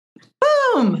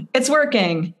Boom! It's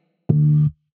working.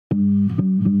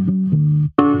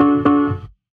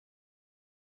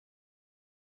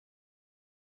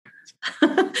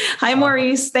 Hi,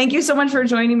 Maurice. Thank you so much for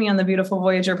joining me on the Beautiful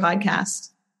Voyager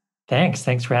podcast. Thanks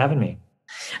for having me.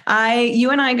 You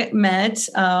and I met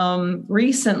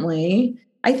recently.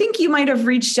 I think you might have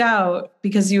reached out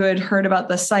because you had heard about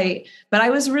the site, but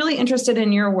I was really interested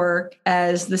in your work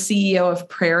as the CEO of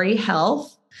Prairie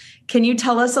Health. Can you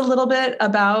tell us a little bit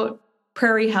about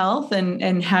Prairie Health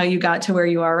and how you got to where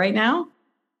you are right now?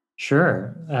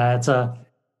 Sure. It's a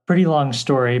pretty long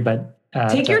story, but...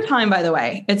 Take your time, by the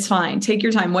way. It's fine. Take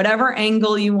your time. Whatever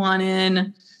angle you want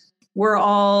in, we're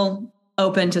all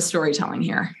open to storytelling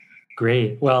here.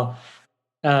 Great. Well,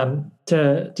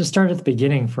 to start at the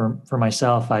beginning for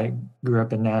myself, I grew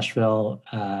up in Nashville,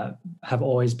 have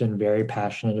always been very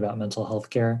passionate about mental health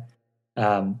care,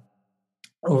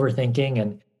 overthinking,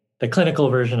 and the clinical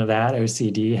version of that,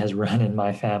 OCD, has run in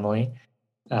my family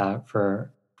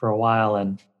for a while.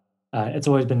 And it's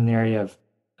always been an area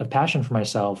of passion for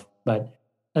myself. But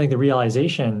I think the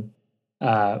realization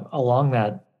along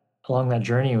that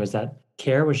journey was that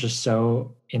care was just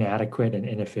so inadequate and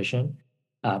inefficient,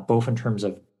 both in terms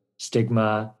of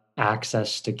stigma,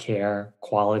 access to care,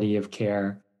 quality of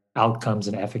care, outcomes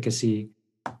and efficacy.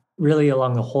 Really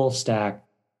along the whole stack,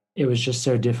 it was just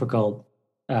so difficult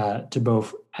to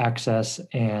both access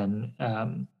and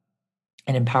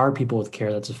empower people with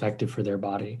care that's effective for their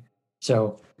body.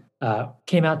 So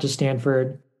came out to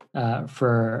Stanford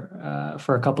for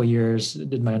a couple of years,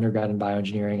 did my undergrad in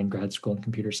bioengineering and grad school in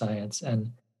computer science,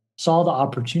 and saw the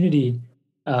opportunity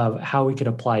of how we could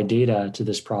apply data to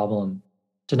this problem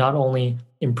to not only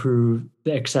improve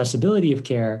the accessibility of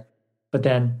care, but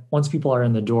then once people are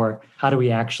in the door, how do we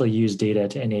actually use data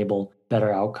to enable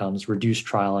better outcomes, reduce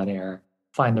trial and error,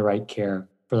 find the right care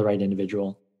for the right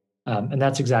individual? And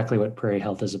that's exactly what Prairie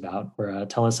Health is about. We're a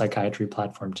telepsychiatry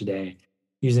platform today,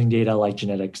 using data like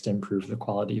genetics to improve the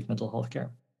quality of mental health care.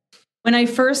 When I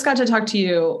first got to talk to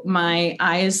you, my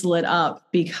eyes lit up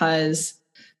because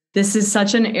this is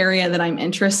such an area that I'm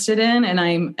interested in.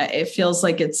 And it feels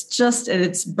like it's just at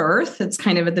its birth. It's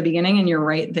kind of at the beginning and you're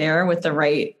right there with the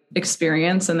right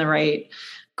experience and the right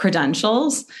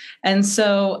credentials. And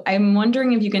so I'm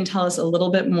wondering if you can tell us a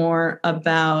little bit more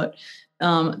about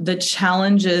the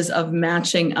challenges of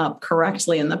matching up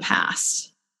correctly in the past.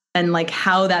 And like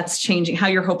how that's changing, how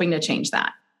you're hoping to change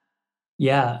that.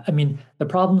 Yeah, I mean, the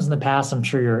problems in the past, I'm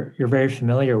sure you're very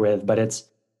familiar with, but it's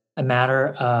a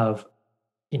matter of,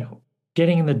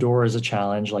 getting in the door is a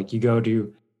challenge. Like you go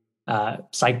to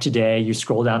Psych Today, you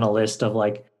scroll down a list of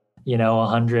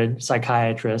 100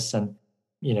 psychiatrists, and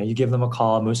you give them a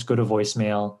call. Most go to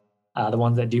voicemail. The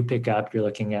ones that do pick up, you're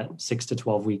looking at 6 to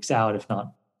 12 weeks out, if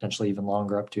not potentially even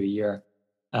longer, up to a year.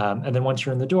 And then once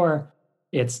you're in the door,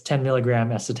 it's 10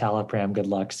 milligram escitalopram. Good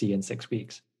luck. See you in 6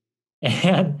 weeks.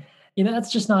 And that's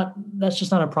just not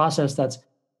a process that's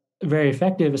very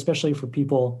effective, especially for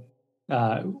people,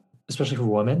 especially for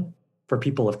women, for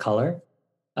people of color,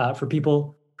 for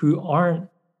people who aren't,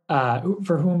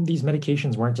 for whom these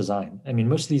medications weren't designed. I mean,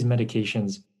 most of these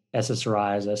medications,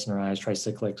 SSRIs, SNRIs,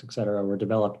 tricyclics, et cetera, were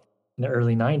developed in the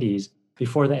early 90s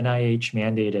before the NIH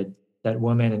mandated that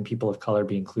women and people of color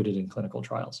be included in clinical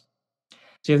trials.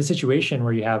 So you have the situation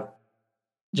where you have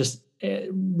just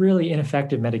really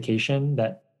ineffective medication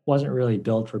that wasn't really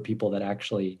built for people that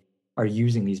actually are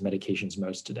using these medications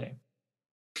most today.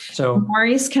 So,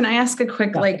 Maurice, can I ask a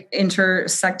quick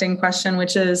intersecting question,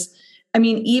 which is, I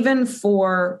mean, even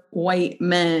for white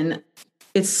men,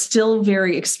 it's still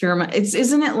very experimental.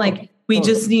 Isn't it like we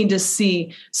just need to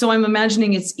see? So I'm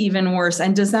imagining it's even worse.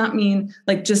 And does that mean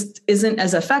just isn't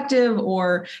as effective,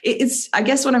 or I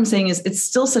guess what I'm saying is it's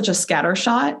still such a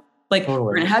scattershot. We're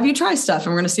going to have you try stuff and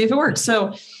we're going to see if it works.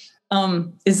 So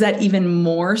is that even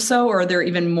more so, or are there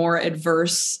even more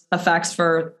adverse effects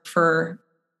for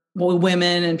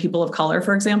women and people of color,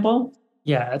 for example?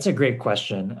 Yeah, that's a great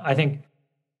question. I think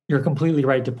you're completely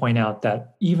right to point out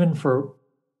that even for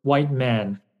white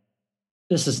men,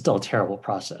 this is still a terrible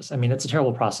process. I mean, it's a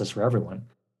terrible process for everyone.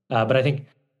 But I think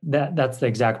that's the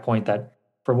exact point, that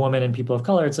for women and people of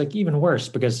color, it's even worse,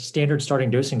 because standard starting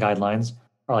dosing guidelines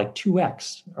are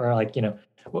 2x, or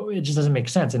it just doesn't make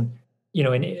sense. And,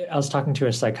 I was talking to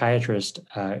a psychiatrist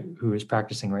who is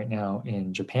practicing right now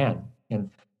in Japan, and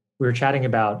we were chatting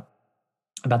about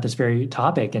this very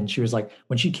topic. And she was like,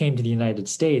 when she came to the United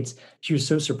States, she was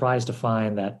so surprised to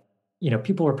find that,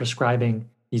 people were prescribing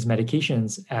these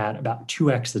medications at about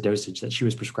 2x the dosage that she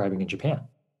was prescribing in Japan.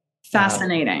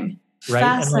 Fascinating. Right?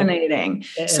 Fascinating.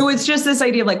 So it's just this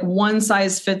idea of one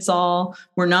size fits all.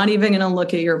 We're not even going to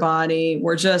look at your body.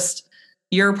 We're just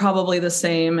you're probably the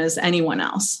same as anyone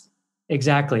else.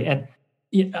 Exactly. And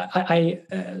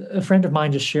a friend of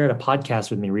mine just shared a podcast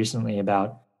with me recently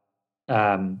about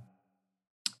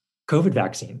COVID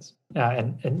vaccines,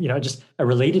 and just a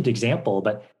related example.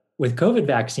 But with COVID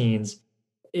vaccines,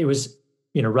 it was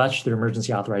rushed through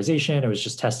emergency authorization. It was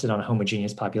just tested on a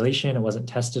homogeneous population. It wasn't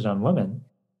tested on women,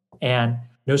 and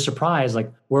no surprise,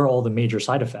 like where are all the major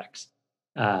side effects?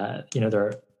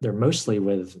 They're mostly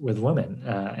with women,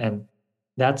 and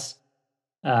that's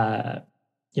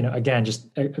again, just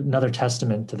another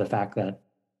testament to the fact that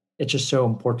it's just so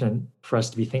important for us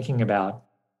to be thinking about,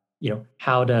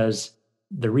 how does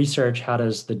the research, how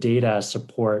does the data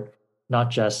support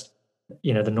not just,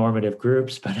 the normative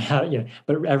groups, but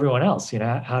but everyone else,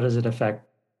 how does it affect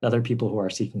other people who are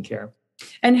seeking care?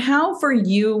 And how for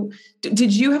you,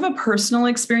 did you have a personal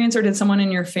experience or did someone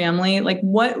in your family, like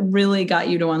what really got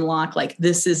you to unlock, like,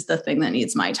 this is the thing that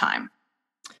needs my time?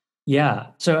 Yeah.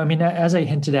 So, I mean, as I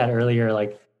hinted at earlier,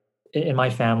 like in my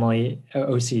family,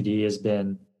 OCD has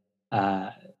been,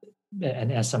 and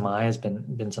SMI has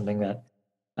been something that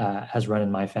has run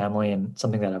in my family and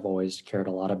something that I've always cared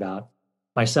a lot about.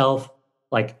 Myself,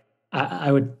 like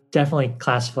I would definitely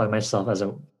classify myself as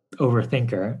a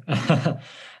overthinker.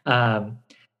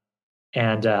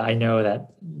 And I know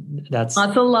that's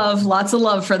lots of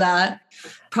love for that.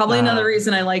 Probably another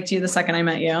reason I liked you the second I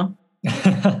met you.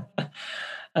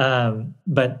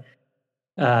 But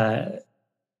I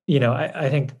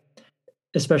think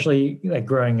especially like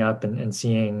growing up and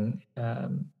seeing,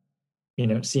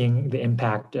 seeing the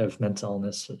impact of mental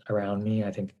illness around me,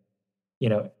 I think,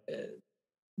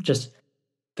 just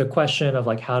the question of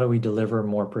like, how do we deliver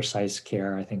more precise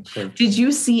care? I think. Did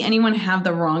you see anyone have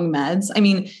the wrong meds? I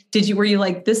mean, were you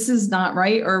like, this is not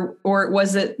right? Or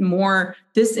was it more,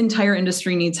 this entire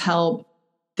industry needs help?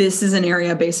 This is an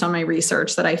area based on my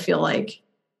research that I feel like.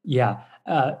 Yeah.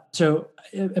 So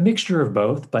a mixture of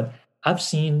both, but I've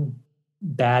seen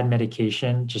bad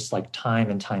medication just like time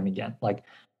and time again, like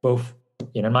both,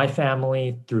 in my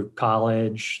family, through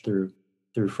college, through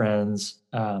friends.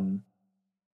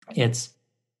 It's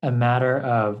a matter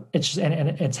of, it's just, and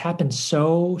it's happened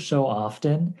so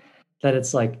often that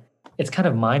it's like, it's kind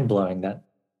of mind blowing that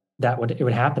it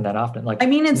would happen that often. Like, I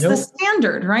mean, it's the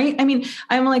standard, right? I mean,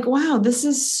 I'm like, wow,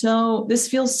 this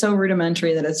feels so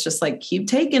rudimentary that it's just like, keep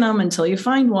taking them until you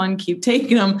find one, keep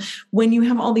taking them. When you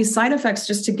have all these side effects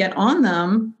just to get on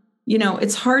them,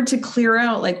 it's hard to clear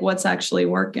out like what's actually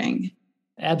working.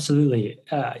 Absolutely.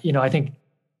 I think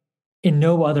in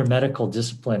no other medical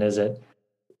discipline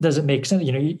does it make sense.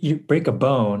 You break a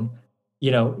bone,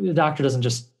 the doctor doesn't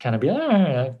just kind of be,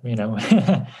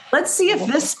 let's see if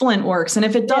this splint works. And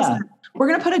if it doesn't, we're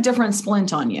going to put a different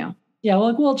splint on you. Yeah.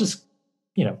 Well, we'll just,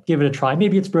 give it a try.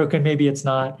 Maybe it's broken. Maybe it's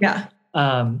not. Yeah.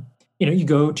 You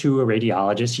go to a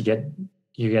radiologist, you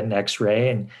get an x-ray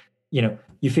and,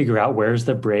 you figure out where's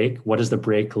the break, what does the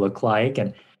break look like?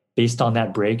 And based on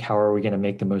that break, how are we going to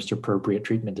make the most appropriate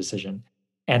treatment decision?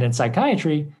 And in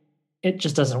psychiatry, it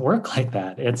just doesn't work like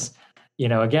that. It's,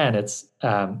 again, it's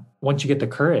once you get the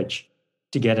courage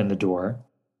to get in the door,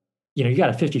 you got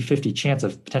a 50-50 chance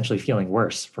of potentially feeling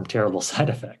worse from terrible side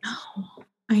effects. Oh,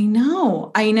 I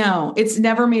know. It's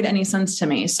never made any sense to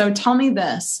me. So tell me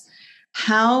this,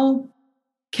 how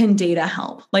can data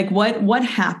help? Like what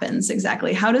happens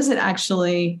exactly? How does it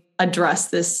actually address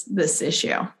this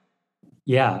issue?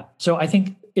 Yeah. So I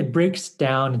think it breaks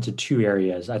down into two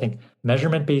areas. I think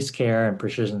measurement-based care and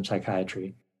precision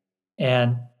psychiatry.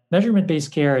 And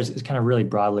measurement-based care is kind of really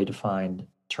broadly defined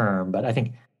term, but I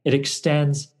think it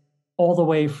extends all the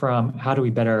way from how do we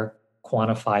better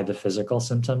quantify the physical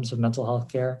symptoms of mental health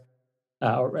care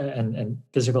and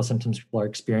physical symptoms people are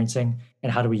experiencing,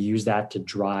 and how do we use that to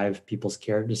drive people's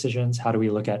care decisions? How do we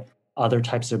look at other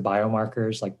types of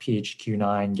biomarkers like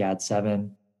PHQ-9, GAD-7,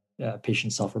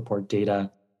 patient self-report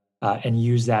data, and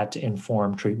use that to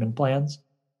inform treatment plans?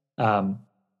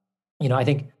 I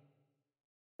think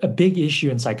a big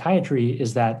issue in psychiatry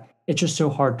is that it's just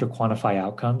so hard to quantify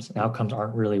outcomes, and outcomes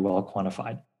aren't really well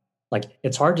quantified. Like,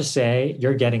 it's hard to say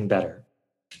you're getting better.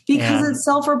 Because it's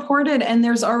self-reported and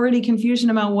there's already confusion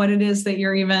about what it is that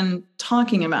you're even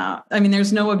talking about. I mean,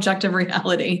 there's no objective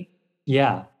reality.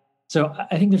 Yeah. So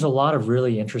I think there's a lot of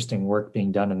really interesting work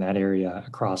being done in that area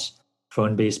across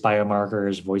phone-based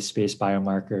biomarkers, voice-based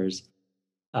biomarkers,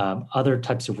 other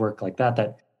types of work like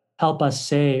that help us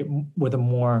say with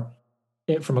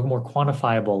from a more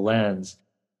quantifiable lens,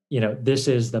 this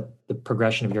is the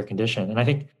progression of your condition. And I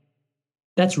think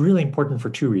that's really important for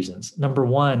two reasons. Number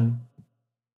one,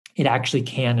 it actually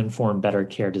can inform better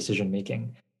care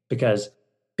decision-making, because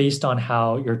based on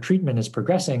how your treatment is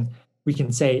progressing, we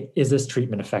can say, is this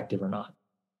treatment effective or not?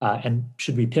 And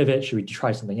should we pivot? Should we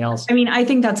try something else? I mean, I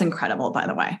think that's incredible, by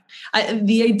the way.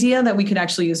 The idea that we could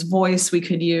actually use voice, we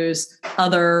could use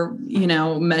other,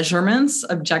 measurements,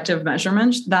 objective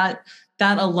measurements, that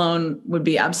alone would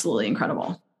be absolutely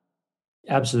incredible.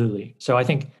 Absolutely. So I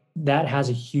think that has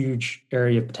a huge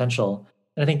area of potential.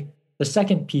 And I think the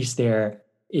second piece there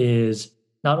is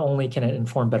not only can it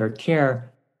inform better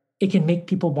care, it can make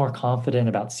people more confident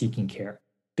about seeking care,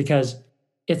 because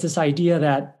it's this idea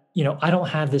that, I don't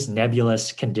have this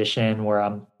nebulous condition where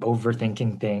I'm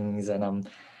overthinking things and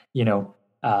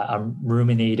I'm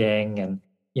ruminating, and,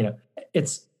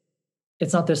 it's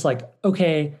not this like,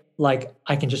 okay, like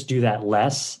I can just do that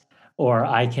less, or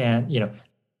I can,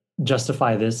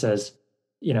 justify this as,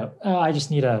 oh, I just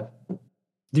need to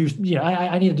do,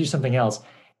 I need to do something else.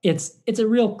 It's a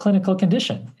real clinical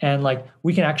condition. And like,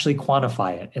 we can actually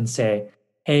quantify it and say,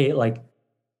 hey, like,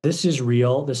 this is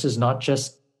real. This is not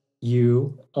just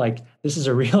you, like, this is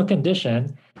a real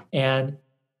condition. And,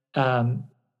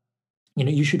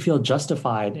 you should feel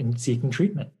justified in seeking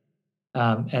treatment.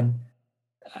 And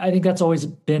I think that's always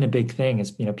been a big thing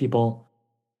is, people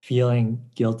feeling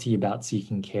guilty about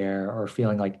seeking care, or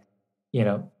feeling like,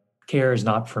 care is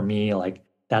not for me. Like,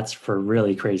 that's for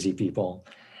really crazy people.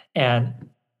 And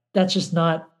that's just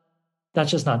not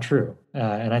true.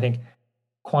 And I think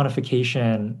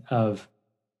quantification of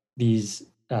these,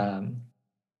 and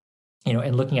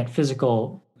looking at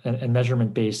physical and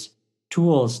measurement-based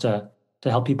tools to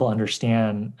help people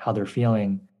understand how they're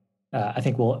feeling, I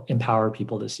think will empower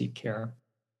people to seek care.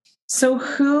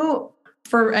 So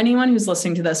for anyone who's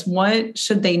listening to this, what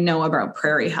should they know about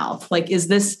Prairie Health? Like, is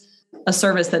this a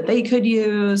service that they could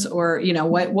use, or,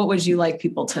 what would you like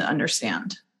people to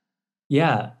understand?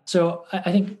 Yeah. So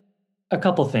I think a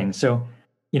couple things. So,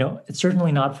 it's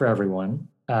certainly not for everyone.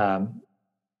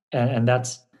 And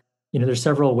that's, there's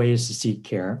several ways to seek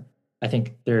care. I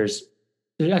think I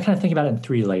kind of think about it in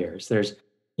three layers. There's,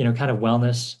 kind of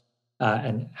wellness,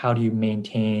 and how do you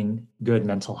maintain good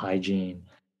mental hygiene,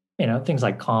 things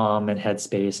like Calm and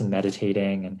Headspace and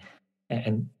meditating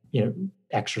and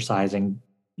exercising,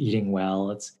 eating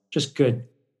well. It's just good,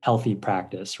 healthy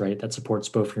practice, right? That supports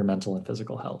both your mental and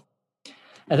physical health.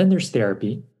 And then there's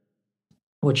therapy,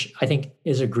 which I think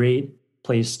is a great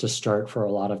place to start for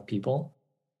a lot of people.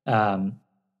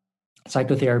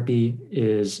 Psychotherapy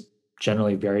is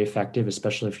generally very effective,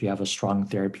 especially if you have a strong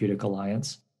therapeutic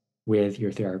alliance with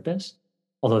your therapist,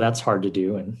 although that's hard to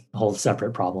do and a whole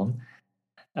separate problem.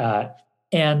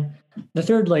 And the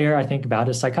third layer I think about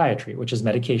is psychiatry, which is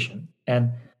medication.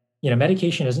 And,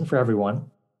 medication isn't for everyone,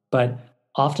 but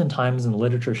oftentimes in the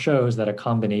literature shows that a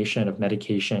combination of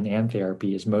medication and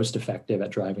therapy is most effective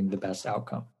at driving the best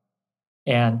outcome.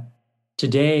 And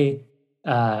today,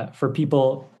 for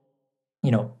people,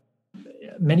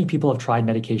 many people have tried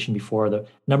medication before. The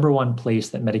number one place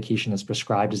that medication is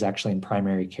prescribed is actually in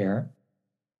primary care.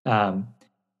 And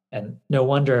no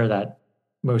wonder that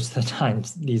most of the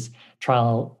times these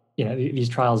trials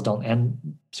don't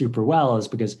end super well, is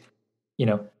because,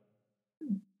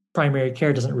 primary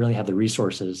care doesn't really have the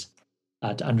resources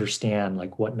to understand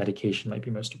like what medication might be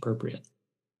most appropriate.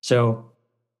 So,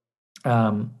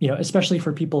 especially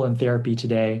for people in therapy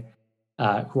today,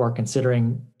 who are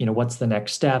considering, what's the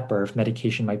next step, or if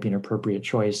medication might be an appropriate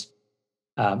choice,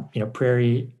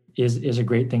 Prairie is a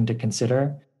great thing to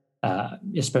consider,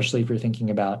 especially if you're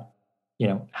thinking about,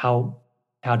 how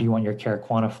do you want your care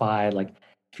quantified? Like,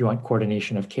 if you want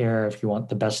coordination of care, if you want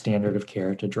the best standard of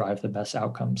care to drive the best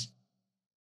outcomes.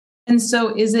 And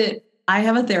so I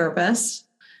have a therapist.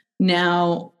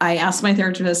 Now I asked my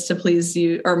therapist to please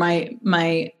use, or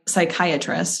my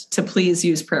psychiatrist to please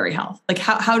use Prairie Health. Like,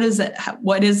 how does it,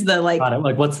 what is the like? Got it.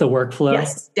 Like, what's the workflow?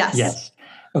 Yes.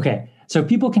 Okay. So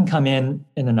people can come in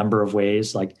a number of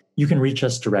ways. Like, you can reach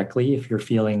us directly if you're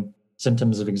feeling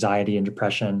symptoms of anxiety and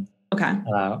depression. Okay.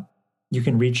 You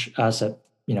can reach us at,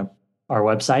 our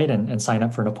website and sign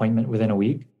up for an appointment within a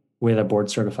week with a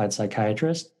board certified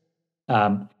psychiatrist.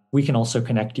 We can also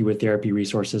connect you with therapy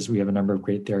resources. We have a number of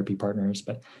great therapy partners,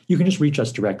 but you can just reach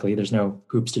us directly. There's no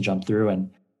hoops to jump through, and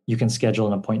you can schedule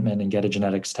an appointment and get a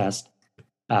genetics test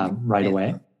right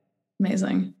away.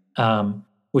 Amazing.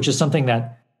 Which is something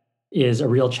that is a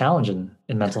real challenge in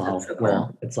mental health, so cool. Where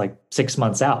it's like 6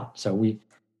 months out. So we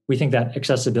think that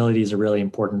accessibility is a really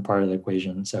important part of the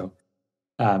equation. So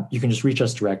you can just reach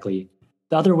us directly.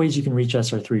 The other ways you can reach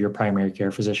us are through your primary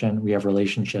care physician. We have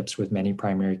relationships with many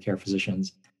primary care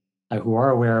physicians who are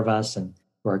aware of us and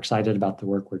who are excited about the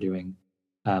work we're doing,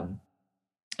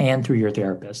 and through your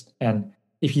therapist. And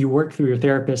if you work through your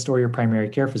therapist or your primary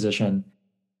care physician,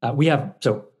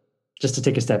 so just to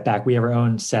take a step back, we have our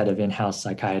own set of in-house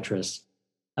psychiatrists.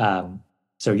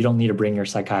 So you don't need to bring your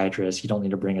psychiatrist. You don't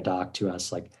need to bring a doc to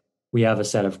us. Like, we have a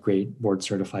set of great board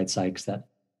certified psychs that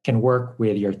can work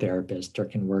with your therapist or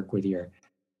can work with your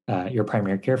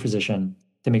primary care physician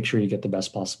to make sure you get the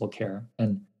best possible care.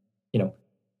 And,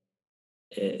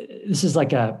 this is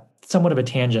like a somewhat of a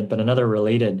tangent, but another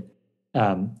related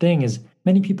thing is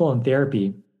many people in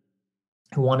therapy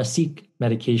who want to seek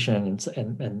medication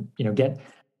and get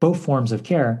both forms of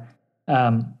care.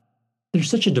 There's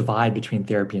such a divide between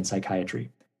therapy and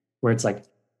psychiatry, where it's like,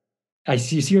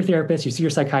 you see your therapist, you see your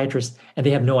psychiatrist, and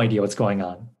they have no idea what's going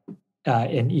on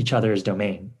in each other's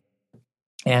domain.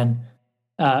 And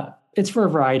it's for a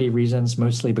variety of reasons,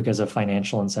 mostly because of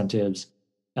financial incentives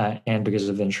and because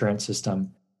of the insurance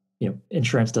system.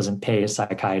 Insurance doesn't pay a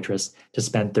psychiatrist to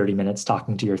spend 30 minutes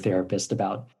talking to your therapist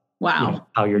about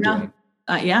how you're doing.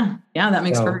 Yeah, that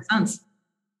makes perfect sense.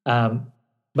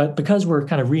 But because we're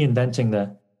kind of reinventing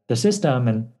the system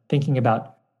and thinking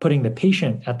about putting the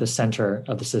patient at the center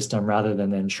of the system rather than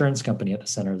the insurance company at the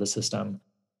center of the system,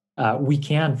 we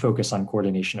can focus on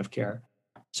coordination of care.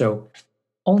 So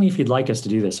only if you'd like us to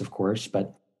do this, of course,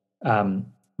 but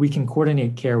we can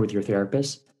coordinate care with your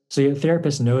therapist. So your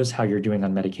therapist knows how you're doing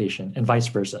on medication and vice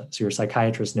versa. So your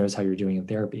psychiatrist knows how you're doing in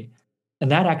therapy.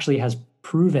 And that actually has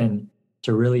proven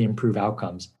to really improve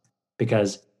outcomes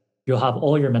because you'll have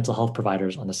all your mental health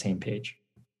providers on the same page.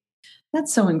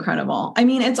 That's so incredible. I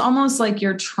mean, it's almost like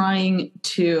you're trying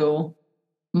to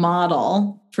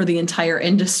model for the entire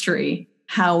industry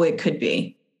how it could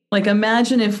be. Like,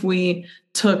 imagine if we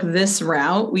took this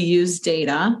route, we used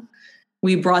data,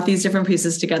 we brought these different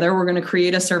pieces together. We're going to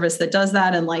create a service that does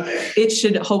that. And like, it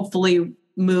should hopefully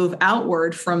move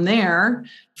outward from there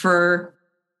for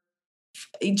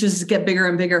just get bigger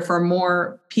and bigger for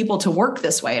more people to work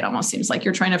this way. It almost seems like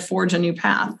you're trying to forge a new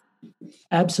path.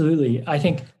 Absolutely. I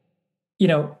think,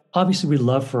 obviously we'd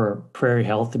love for Prairie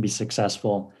Health to be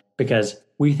successful because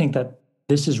we think that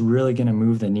this is really going to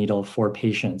move the needle for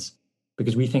patients,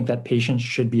 because we think that patients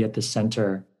should be at the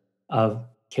center of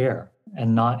care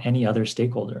and not any other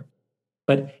stakeholder.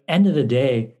 But end of the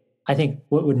day, I think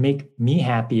what would make me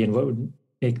happy and what would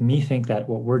make me think that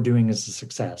what we're doing is a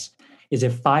success is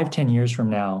if 5-10 years from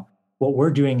now, what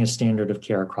we're doing is standard of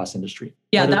care across industry.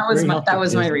 Yeah, that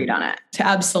was my read on it.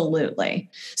 Absolutely.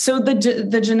 So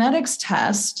the genetics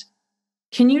test,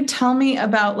 can you tell me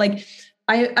about, like,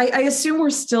 I assume we're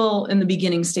still in the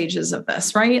beginning stages of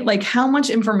this, right? Like, how much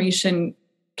information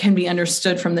can be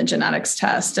understood from the genetics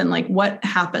test and like what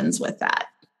happens with that?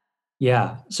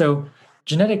 Yeah. So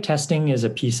genetic testing is a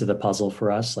piece of the puzzle for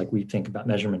us. Like, we think about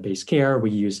measurement-based care.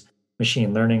 We use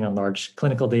machine learning on large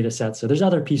clinical data sets. So there's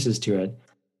other pieces to it.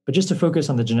 But just to focus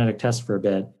on the genetic test for a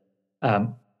bit,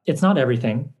 it's not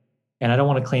everything. And I don't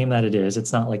want to claim that it is.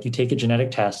 It's not like you take a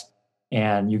genetic test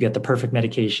and you get the perfect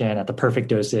medication at the perfect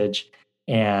dosage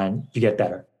and you get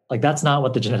better. Like, that's not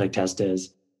what the genetic test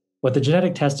is. What the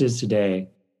genetic test is today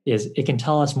is it can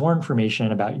tell us more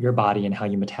information about your body and how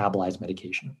you metabolize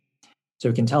medication. So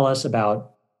it can tell us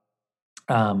about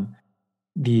your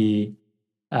metabolizer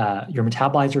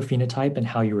phenotype and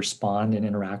how you respond and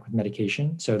interact with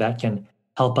medication. So that can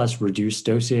help us reduce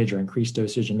dosage or increase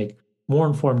dosage and make more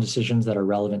informed decisions that are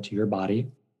relevant to your body.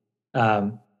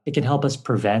 It can help us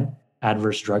prevent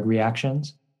adverse drug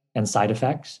reactions and side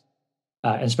effects,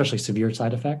 and especially severe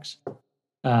side effects.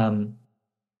 And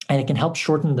it can help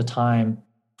shorten the time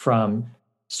from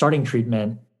starting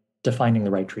treatment to finding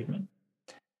the right treatment.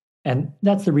 And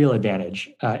that's the real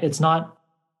advantage. It's not,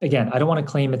 again, I don't want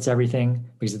to claim it's everything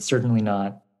because it's certainly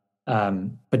not.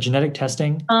 But genetic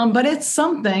testing. But it's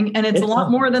something, and it's a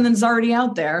lot more than is already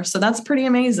out there. So that's pretty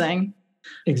amazing.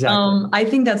 Exactly. I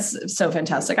think that's so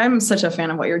fantastic. I'm such a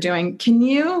fan of what you're doing. Can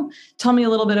you tell me a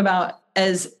little bit about,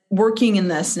 as working in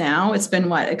this now, it's been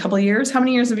what, a couple of years? How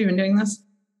many years have you been doing this?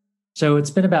 So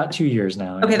it's been about 2 years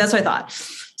now. Okay, that's what I thought.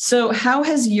 So how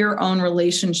has your own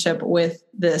relationship with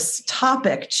this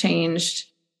topic changed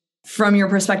from your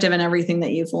perspective and everything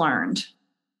that you've learned?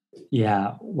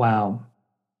 Yeah, wow.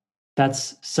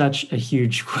 That's such a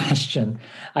huge question.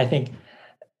 I think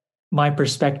my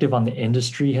perspective on the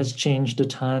industry has changed a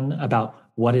ton about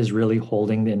what is really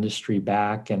holding the industry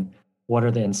back and what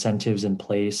are the incentives in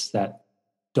place that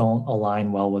don't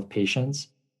align well with patients,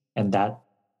 and that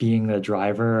being the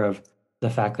driver of the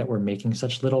fact that we're making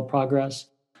such little progress.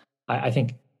 I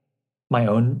think my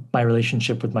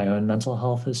relationship with my own mental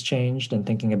health has changed, and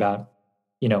thinking about,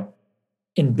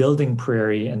 in building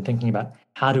Prairie and thinking about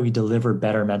how do we deliver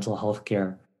better mental health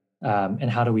care and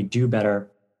how do we do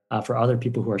better for other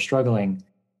people who are struggling.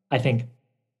 I think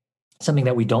something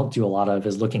that we don't do a lot of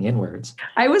is looking inwards.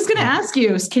 I was going to ask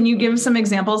you, can you give some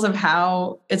examples of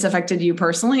how it's affected you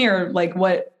personally, or like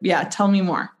what? Yeah, tell me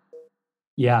more.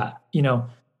 Yeah,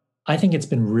 I think it's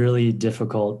been really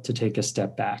difficult to take a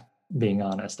step back, being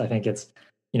honest. I think it's,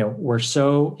 we're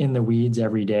so in the weeds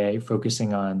every day,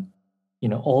 focusing on,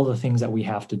 all the things that we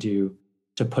have to do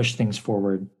to push things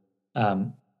forward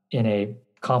in a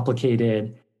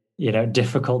complicated,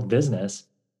 difficult business.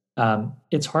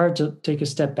 It's hard to take a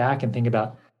step back and think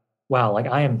about, wow, like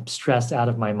I am stressed out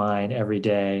of my mind every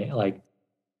day, like,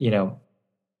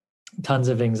 tons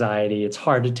of anxiety. It's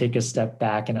hard to take a step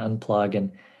back and unplug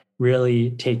and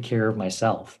really take care of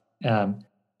myself. And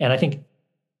I think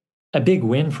a big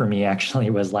win for me actually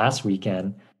was last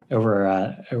weekend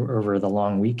over the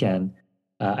long weekend.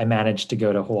 I managed to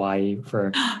go to Hawaii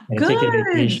and take a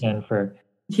vacation for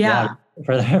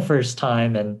the first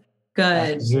time and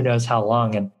who knows how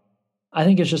long. And I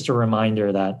think it's just a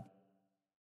reminder that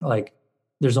like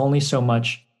there's only so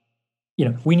much,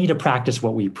 we need to practice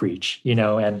what we preach,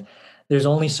 and there's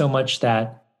only so much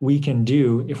that we can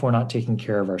do if we're not taking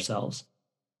care of ourselves.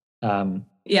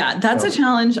 That's a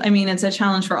challenge. I mean, it's a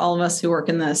challenge for all of us who work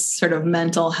in this sort of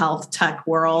mental health tech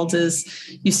world.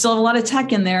 Is you still have a lot of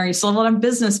tech in there, you still have a lot of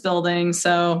business building.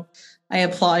 So I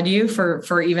applaud you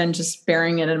for even just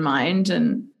bearing it in mind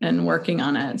and working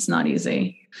on it. It's not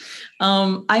easy.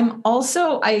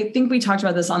 I think we talked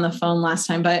about this on the phone last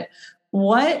time, but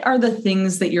what are the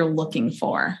things that you're looking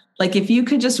for? Like if you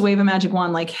could just wave a magic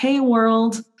wand, like, hey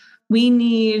world, we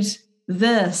need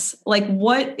this. Like,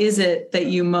 what is it that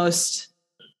you most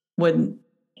would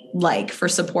like for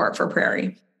support for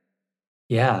Prairie?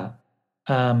 Yeah.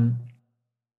 I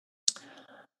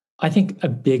think a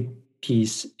big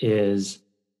piece is,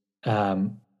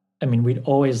 we'd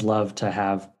always love to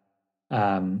have,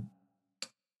 I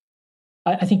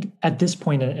think at this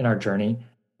point in our journey,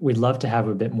 we'd love to have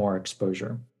a bit more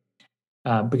exposure.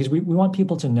 Because we want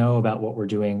people to know about what we're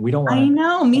doing. We don't want. I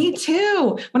know, me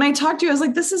too. When I talked to you, I was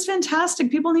like, "This is fantastic.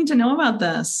 People need to know about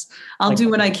this." I'll do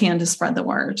what I can to spread the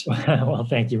word. Well,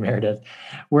 thank you, Meredith.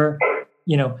 We're,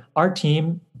 our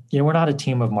team. We're not a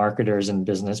team of marketers and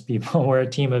business people. We're a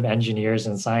team of engineers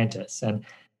and scientists. And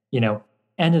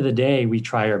end of the day, we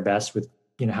try our best with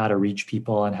how to reach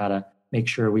people and how to make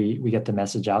sure we get the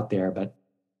message out there. But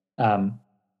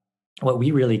what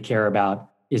we really care about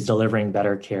is delivering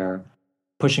better care,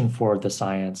 pushing forward the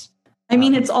science. I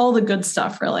mean, it's all the good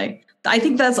stuff, really. I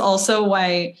think that's also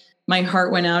why my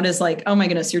heart went out, is like, oh my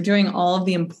goodness, you're doing all of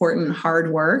the important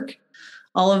hard work,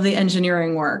 all of the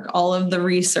engineering work, all of the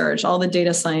research, all the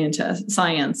data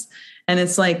science. And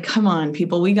it's like, come on,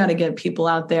 people, we got to get people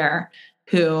out there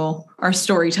who are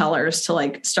storytellers to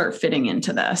like start fitting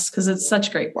into this, because it's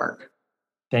such great work.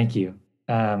 Thank you.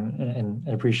 And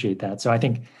I appreciate that. So I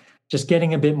think just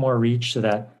getting a bit more reach so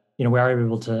that we are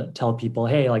able to tell people,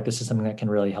 hey, like this is something that can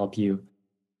really help you.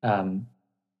 I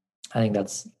think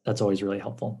that's always really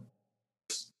helpful.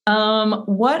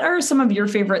 What are some of your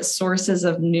favorite sources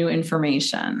of new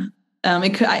information?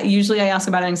 Usually I ask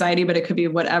about anxiety, but it could be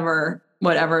whatever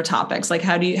topics. Like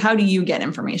how do you get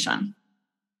information?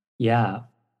 Yeah.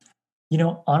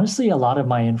 Honestly, a lot of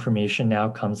my information now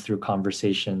comes through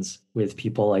conversations with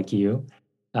people like you,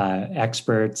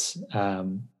 experts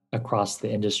across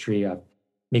the industry.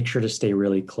 Make sure to stay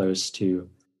really close to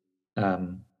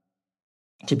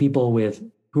people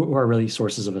who are really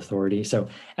sources of authority. So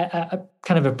I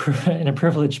kind of in a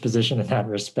privileged position in that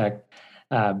respect.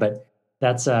 But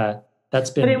that's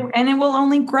been, and it will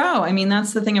only grow. I mean,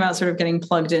 that's the thing about sort of getting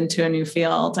plugged into a new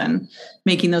field and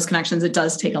making those connections. It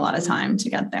does take a lot of time to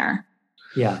get there.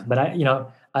 Yeah, but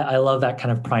I love that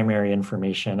kind of primary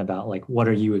information about like what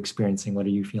are you experiencing, what are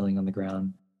you feeling on the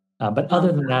ground. But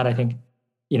other than that, I think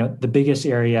the biggest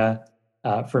area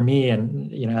for me,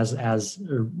 and as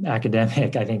an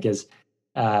academic, I think is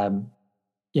the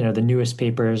newest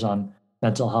papers on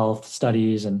mental health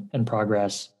studies and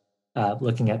progress,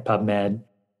 looking at PubMed.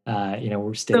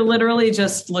 We're still literally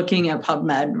just looking at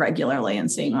PubMed regularly and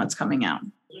seeing what's coming out.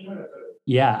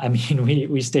 Yeah, I mean,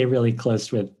 we stay really close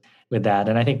with that,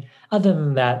 and I think other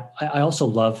than that, I also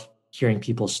love hearing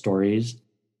people's stories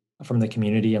from the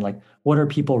community and like what are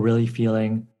people really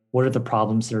feeling. What are the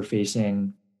problems they're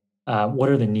facing? What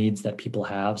are the needs that people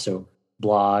have? So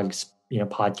blogs,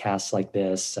 podcasts like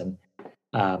this, and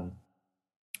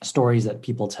stories that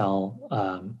people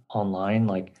tell online,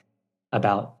 like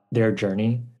about their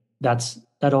journey.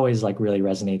 That always like really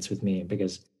resonates with me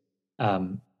because,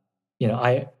 every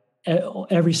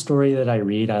story that I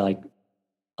read, I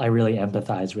really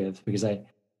empathize with because I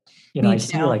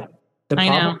see like the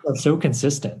problems are so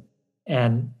consistent,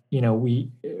 and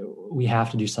we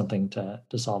have to do something to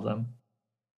solve them.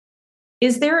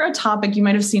 Is there a topic you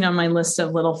might have seen on my list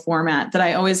of little format that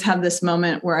I always have this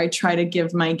moment where I try to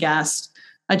give my guest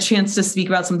a chance to speak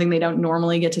about something they don't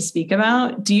normally get to speak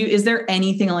about? Is there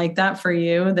anything like that for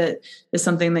you that is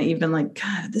something that you've been like,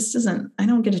 God, I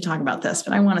don't get to talk about this,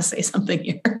 but I want to say something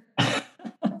here?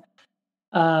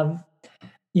 I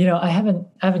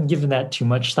haven't given that too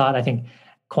much thought. I think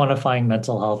quantifying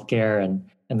mental health care and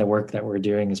the work that we're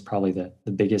doing is probably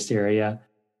the biggest area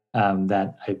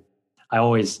that I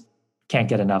always can't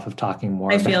get enough of talking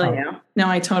more about. I feel you. No,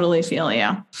 I totally feel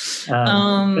you.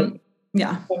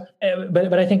 Yeah.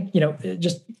 But I think,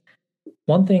 just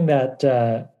one thing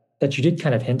that you did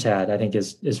kind of hint at, I think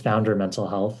is founder mental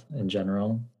health in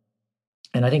general.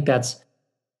 And I think that's,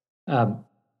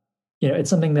 it's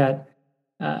something that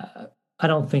I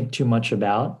don't think too much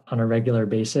about on a regular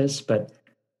basis, but,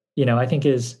 I think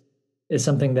is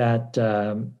something that,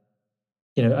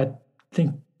 I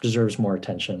think deserves more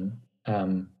attention.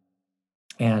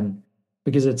 And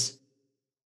because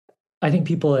I think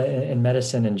people in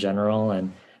medicine in general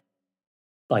and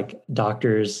like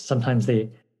doctors, sometimes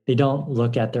they don't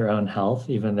look at their own health,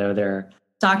 even though they're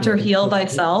Dr. Heal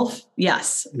Thyself.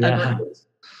 Yes. Yeah.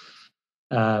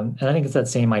 And I think it's that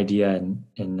same idea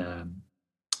in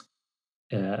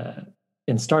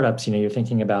startups. You're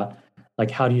thinking about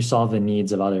like, how do you solve the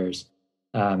needs of others?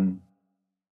 And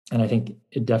I think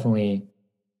it definitely,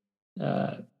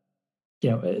 that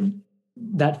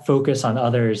focus on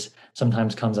others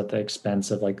sometimes comes at the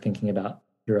expense of like thinking about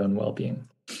your own well-being.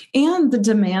 And the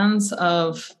demands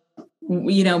of,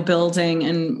 building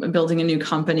a new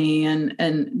company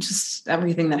and just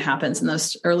everything that happens in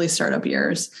those early startup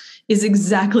years is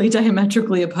exactly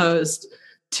diametrically opposed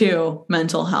to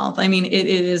mental health. I mean, it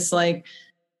is like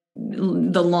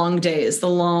the long days, the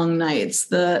long nights,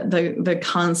 the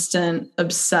constant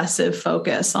obsessive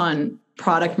focus on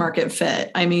product market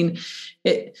fit. I mean,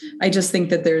 I just think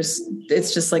that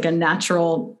it's just like a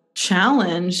natural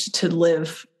challenge to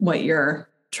live what you're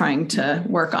trying to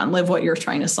work on, live what you're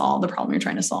trying to solve, the problem you're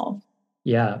trying to solve.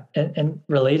 Yeah. And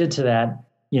related to that,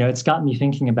 it's gotten me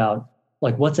thinking about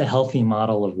like, what's a healthy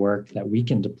model of work that we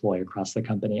can deploy across the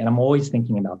company? And I'm always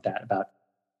thinking about that,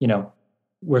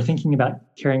 we're thinking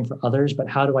about caring for others, but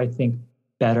how do I think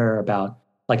better about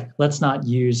like, let's not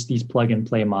use these plug and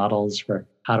play models for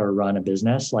how to run a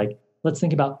business. Like, let's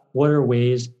think about what are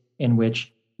ways in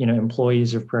which,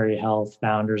 employees of Prairie Health,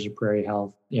 founders of Prairie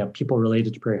Health, people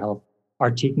related to Prairie Health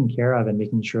are taken care of and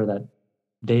making sure that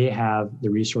they have the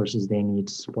resources they need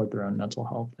to support their own mental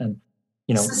health. And,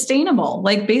 sustainable,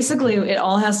 like basically it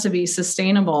all has to be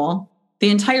sustainable. The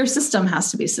entire system has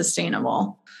to be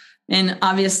sustainable. And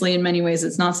obviously in many ways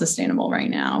it's not sustainable right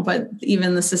now, but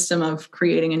even the system of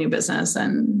creating a new business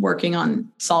and working on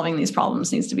solving these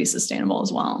problems needs to be sustainable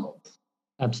as well.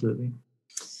 Absolutely.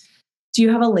 Do you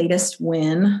have a latest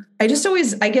win? I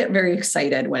get very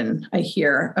excited when I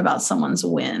hear about someone's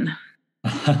win.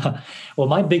 Well,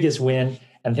 my biggest win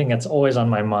and thing that's always on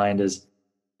my mind is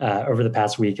over the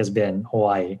past week has been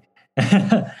Hawaii.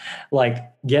 Like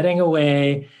getting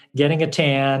away, getting a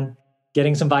tan,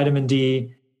 getting some vitamin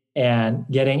D, and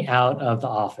getting out of the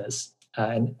office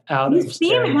and out. You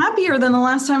seem happier than the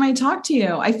last time I talked to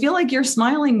you. I feel like you're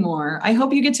smiling more. I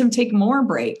hope you get to take more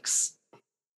breaks.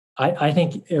 I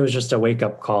think it was just a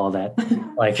wake-up call that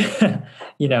like,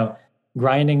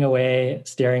 grinding away,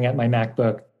 staring at my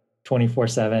MacBook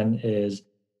 24/7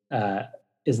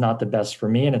 is not the best for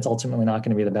me. And it's ultimately not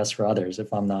going to be the best for others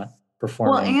if I'm not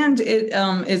performing. Well, and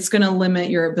it's going to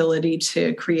limit your ability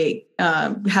to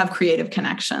have creative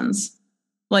connections.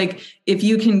 Like if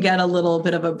you can get a little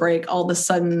bit of a break, all of a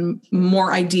sudden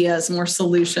more ideas, more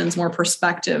solutions, more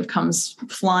perspective comes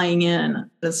flying in.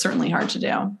 That's certainly hard to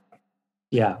do.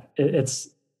 Yeah, it's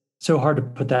so hard to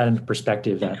put that into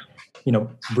perspective that,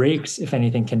 breaks, if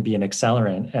anything, can be an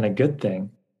accelerant and a good thing.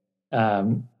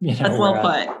 That's well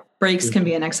put. Breaks can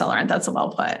be an accelerant. That's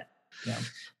well put. Yeah.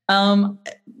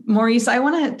 Maurice, I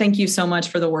want to thank you so much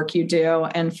for the work you do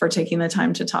and for taking the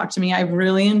time to talk to me. I've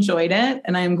really enjoyed it,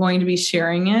 and I'm going to be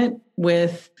sharing it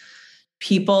with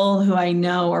people who I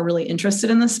know are really interested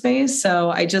in this space. So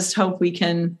I just hope we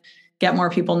can get more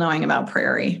people knowing about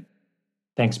Prairie.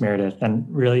 Thanks, Meredith, and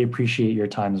really appreciate your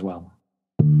time as well.